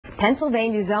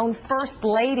Pennsylvania's own First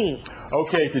Lady.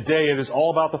 Okay, today it is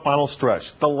all about the final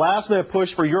stretch, the last-minute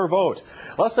push for your vote.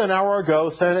 Less than an hour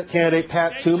ago, Senate candidate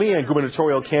Pat Toomey and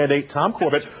gubernatorial candidate Tom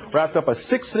Corbett wrapped up a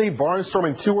six-city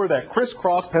barnstorming tour that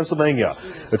crisscrossed Pennsylvania.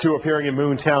 The two appearing in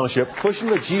Moon Township, pushing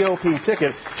the GOP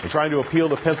ticket and trying to appeal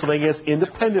to Pennsylvania's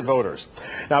independent voters.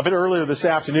 Now, a bit earlier this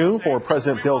afternoon, former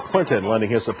President Bill Clinton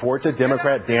lending his support to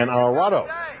Democrat Dan Honorado.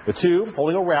 The two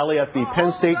holding a rally at the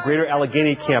Penn State Greater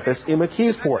Allegheny campus in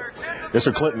McKeesport.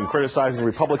 Mr. Clinton criticizing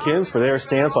Republicans for their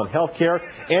stance on health care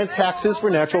and taxes for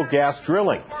natural gas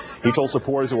drilling. He told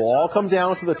supporters it will all come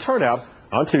down to the turnout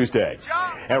on Tuesday.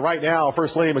 And right now,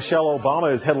 First Lady Michelle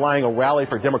Obama is headlining a rally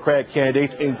for Democratic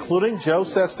candidates, including Joe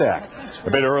Sestak. A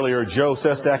bit earlier, Joe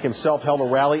Sestak himself held a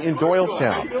rally in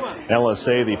Doylestown. Analysts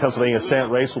say the Pennsylvania Senate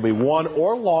race will be won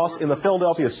or lost in the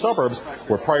Philadelphia suburbs,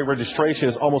 where party registration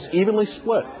is almost evenly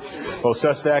split. Both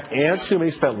Sestak and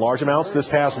Toomey spent large amounts this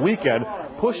past weekend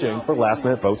pushing for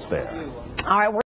last-minute votes there. All right.